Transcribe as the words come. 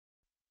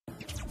That's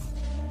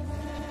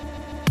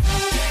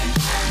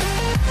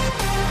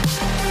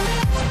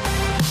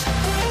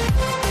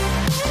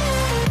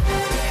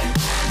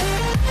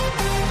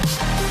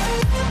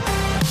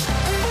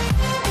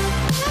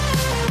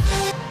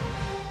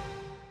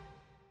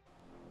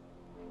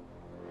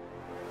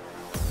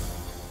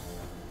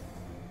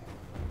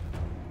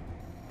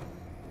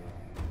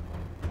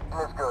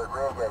good.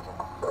 Re-engaging.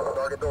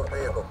 Target those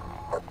vehicles.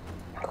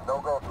 No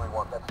go,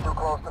 3-1. That's too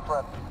close to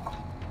friendly.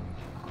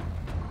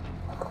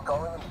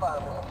 Calling in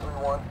 5, this is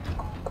 3-1.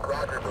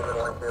 Roger, moving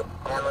 1-2.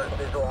 Hammer is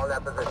visual on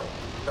that position.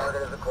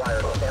 Target is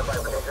acquired. Stand by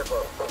for danger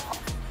close.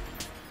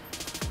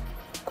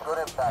 Good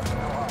impact.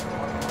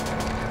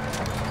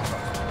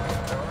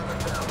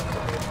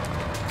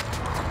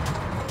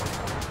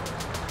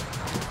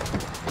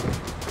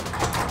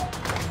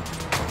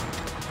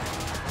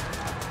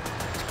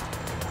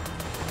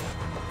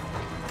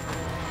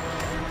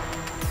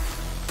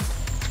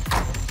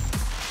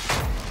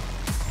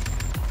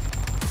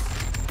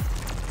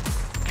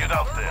 Get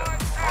out there.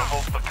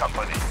 Revolt the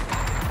company.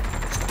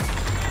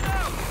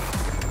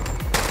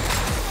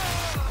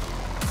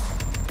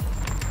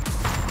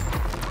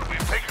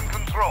 We've taken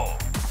control.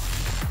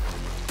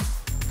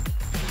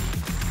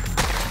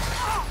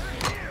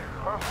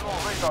 Personal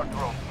radar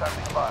drone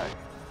standing by.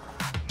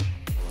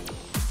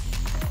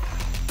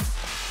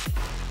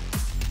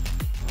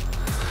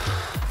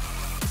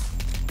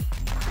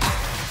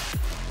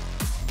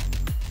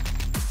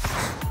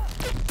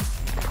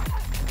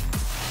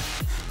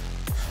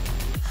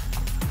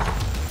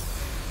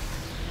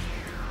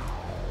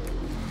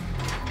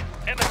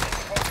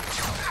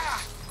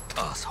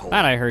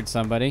 Thought I heard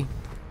somebody.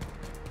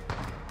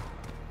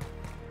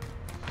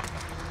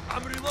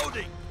 I'm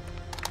reloading.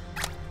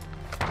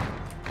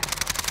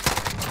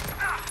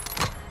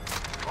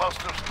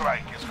 Cluster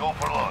strike is go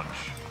for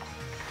launch.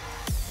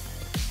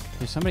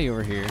 There's somebody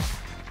over here.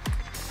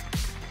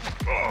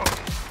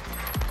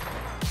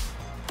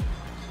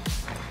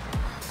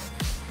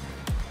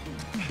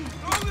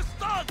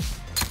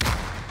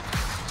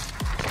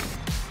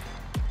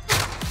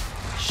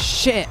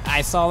 Shit,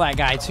 I saw that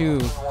guy too.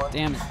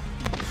 Damn it.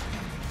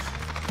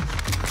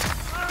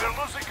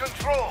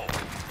 Control.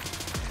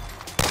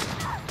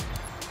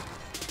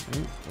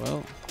 Ooh,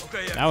 well,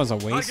 okay, yeah. That was a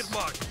waste.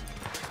 Control.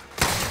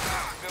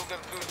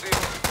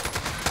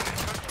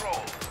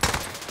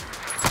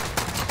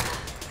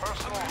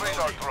 Personal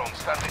radar drone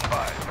standing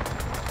by.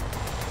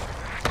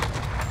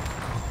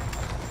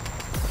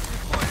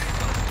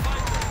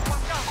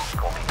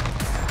 Copy.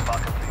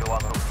 Backup to you on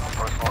route.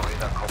 Personal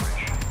radar coverage.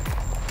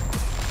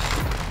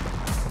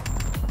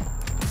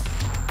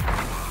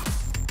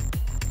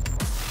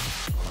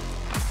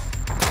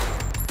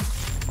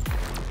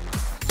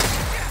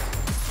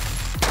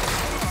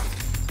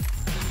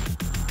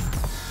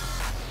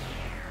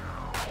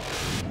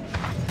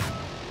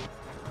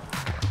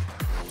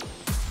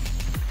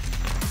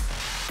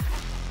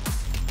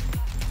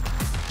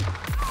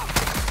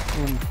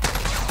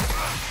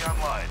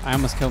 I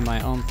almost killed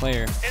my own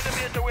player.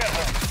 Enemy at the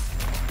warehouse.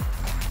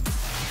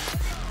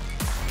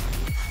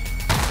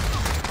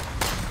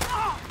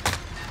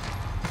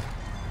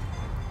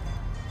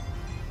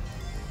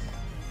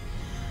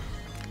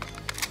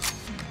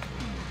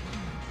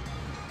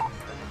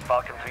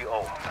 Falcon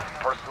 3-0.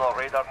 Personal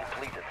radar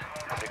depleted.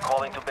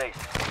 Recalling to base.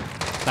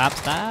 Stop,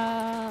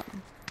 stop.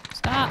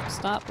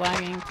 Stop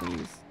lagging,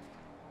 please.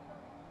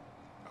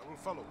 I will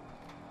follow.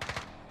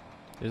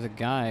 There's a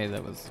guy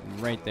that was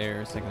right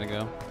there a second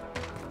ago.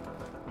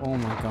 Oh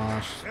my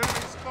gosh.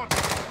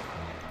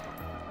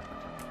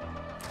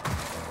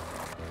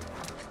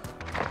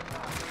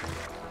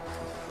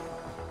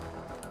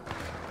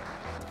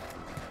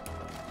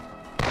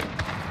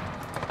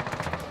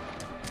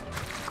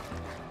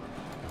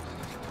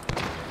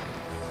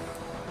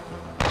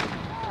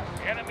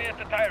 Enemy at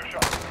the tire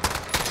shop.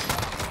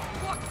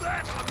 What's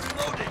that? I'm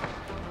reloading.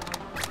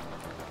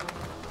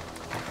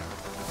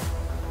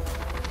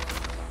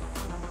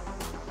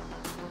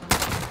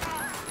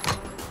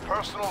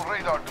 Personal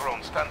radar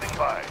drone standing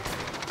by.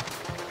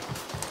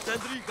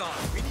 Send recon.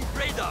 We need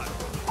radar.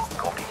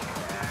 Copy.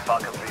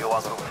 Falcon 3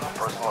 on route.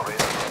 Personal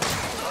radar.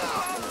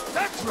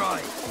 That's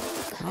right.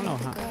 I don't know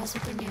how.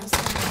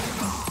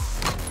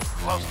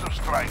 Cluster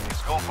strike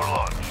is go for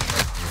launch.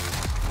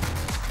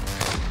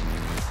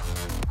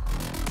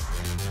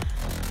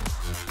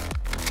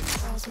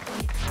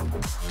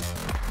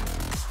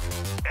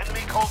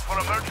 Enemy called for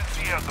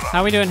emergency airdrop.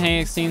 How we doing,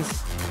 hey,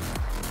 Xteens?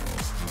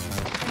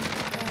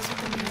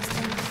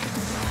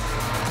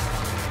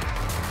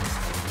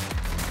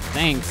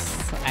 Thanks.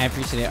 I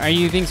appreciate it. Are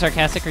you being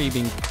sarcastic or are you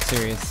being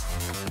serious?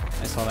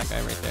 I saw that guy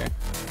right there.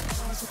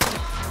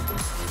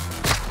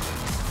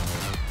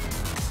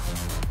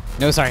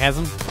 No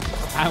sarcasm?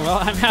 Well,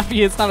 I'm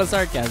happy it's not a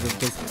sarcasm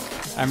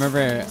because I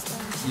remember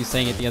you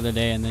saying it the other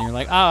day and then you're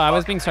like, oh, I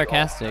was being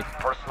sarcastic.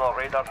 Personal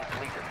radar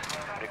depleted.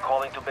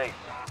 Recalling to base.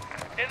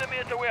 Enemy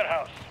at the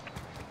warehouse.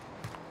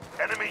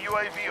 Enemy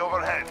UAV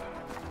overhead.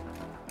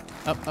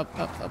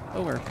 Up,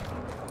 over.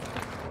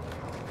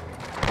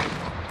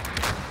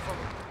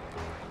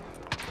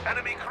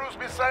 Enemy cruise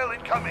missile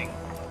incoming.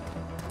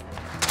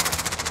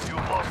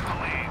 You've lost the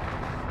lead.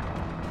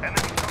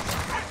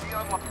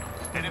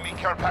 Enemy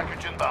care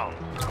package inbound.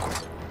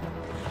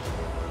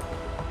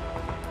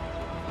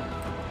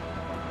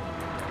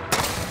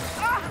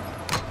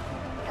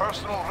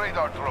 Personal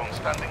radar drone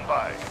standing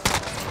by.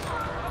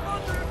 I'm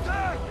under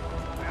attack!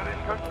 We're in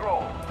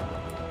control.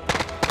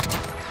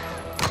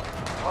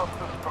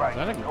 Cluster strike.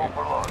 Go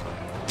for launch.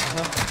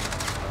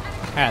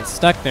 Alright,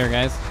 stuck there,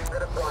 guys.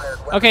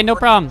 Okay, no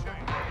problem.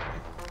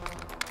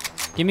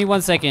 Give me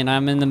 1 second.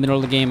 I'm in the middle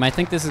of the game. I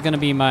think this is gonna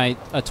be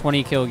a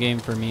 20 kill game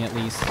for me at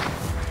least.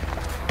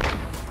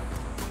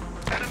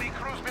 Enemy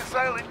cruise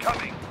missile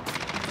incoming.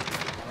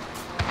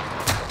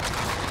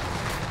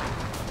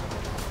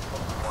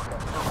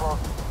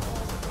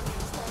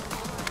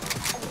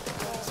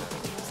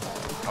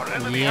 Our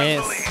enemy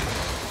has the lead.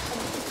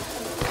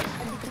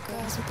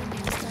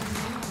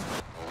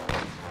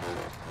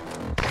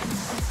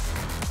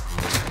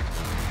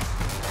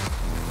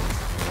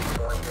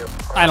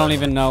 I don't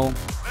even know.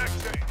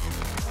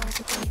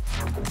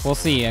 We'll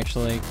see,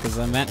 actually, because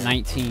I'm at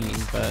 19,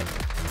 but...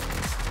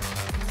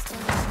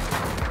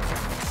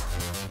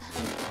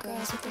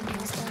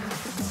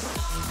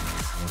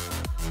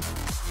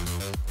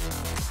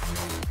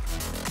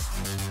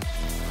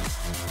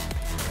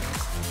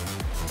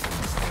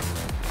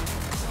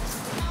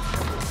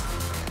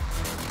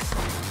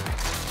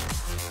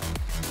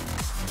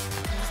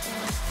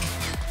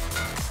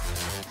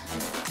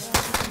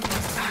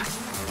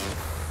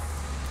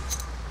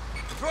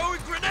 Throwing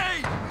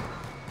grenade!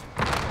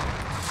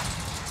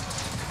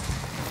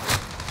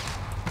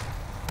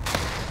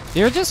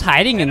 They're just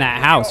hiding in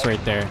that house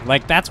right there.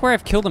 Like, that's where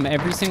I've killed them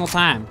every single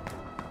time.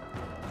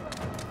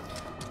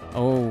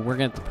 Oh, we're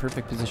gonna get the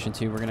perfect position,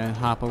 too. We're gonna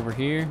hop over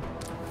here.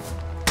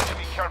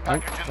 Oh,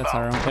 that's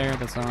our own player.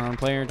 That's our own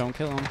player. Don't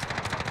kill him.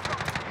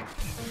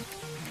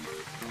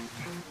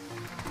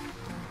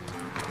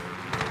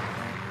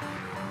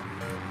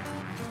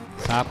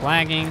 Stop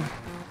lagging.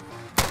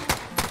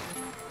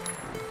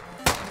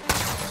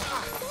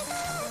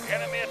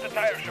 Enemy at the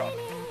tire shop.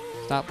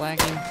 Stop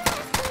lagging.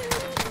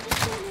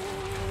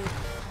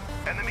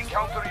 Enemy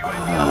counter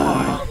UAV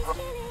online.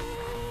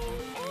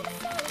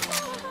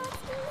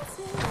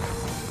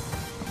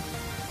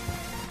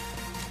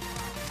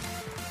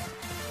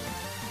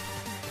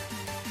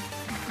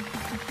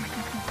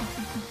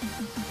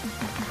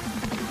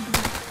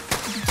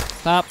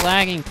 Stop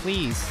lagging,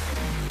 please.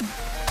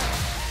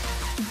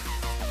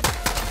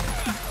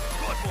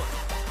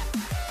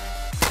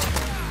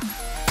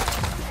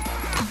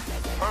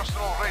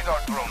 Personal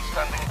radar drone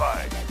standing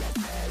by.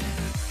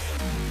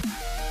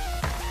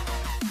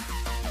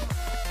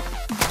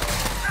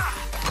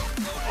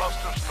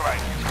 Cluster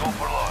strike is go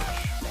for launch.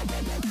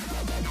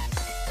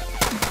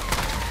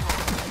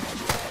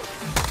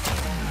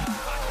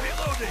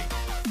 Reloading.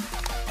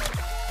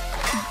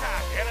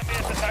 Enemy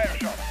at the tire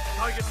shop.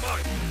 Target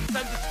marked.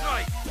 Send the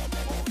strike.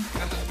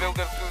 This is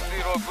Builder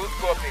 2-0. Good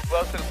copy.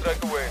 Cluster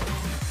strike away.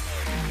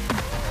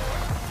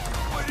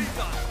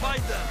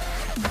 Find them.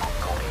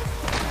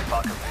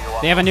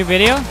 They have a new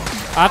video?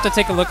 I'll have to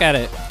take a look at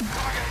it.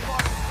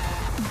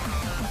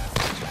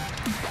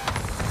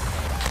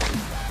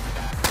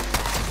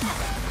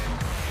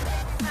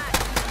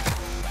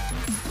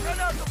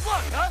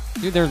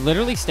 Dude, they're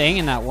literally staying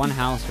in that one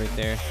house right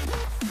there.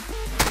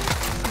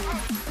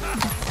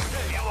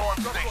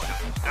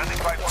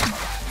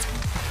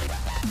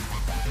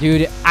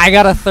 Dude, I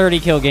got a 30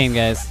 kill game,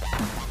 guys.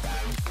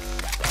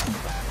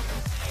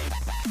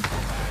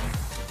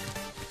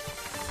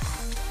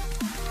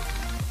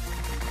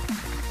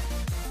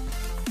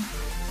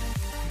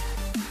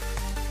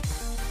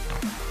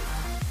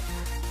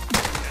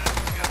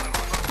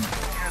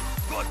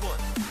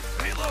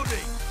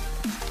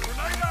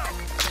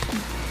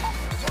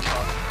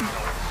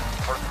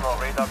 Personal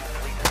radar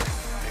completed.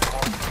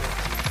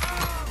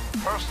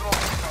 Personal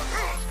radar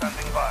drone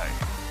standing by.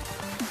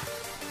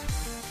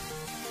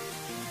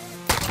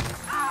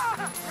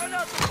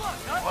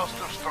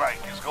 Cluster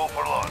strike is go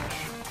for launch.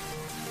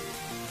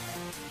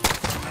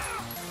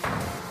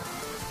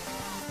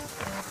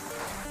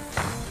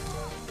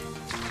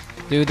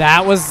 Dude,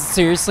 that was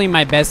seriously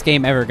my best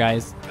game ever,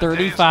 guys.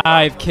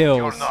 35 kills.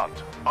 You're not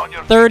on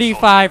your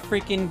 35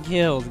 freaking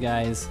kills,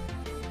 guys.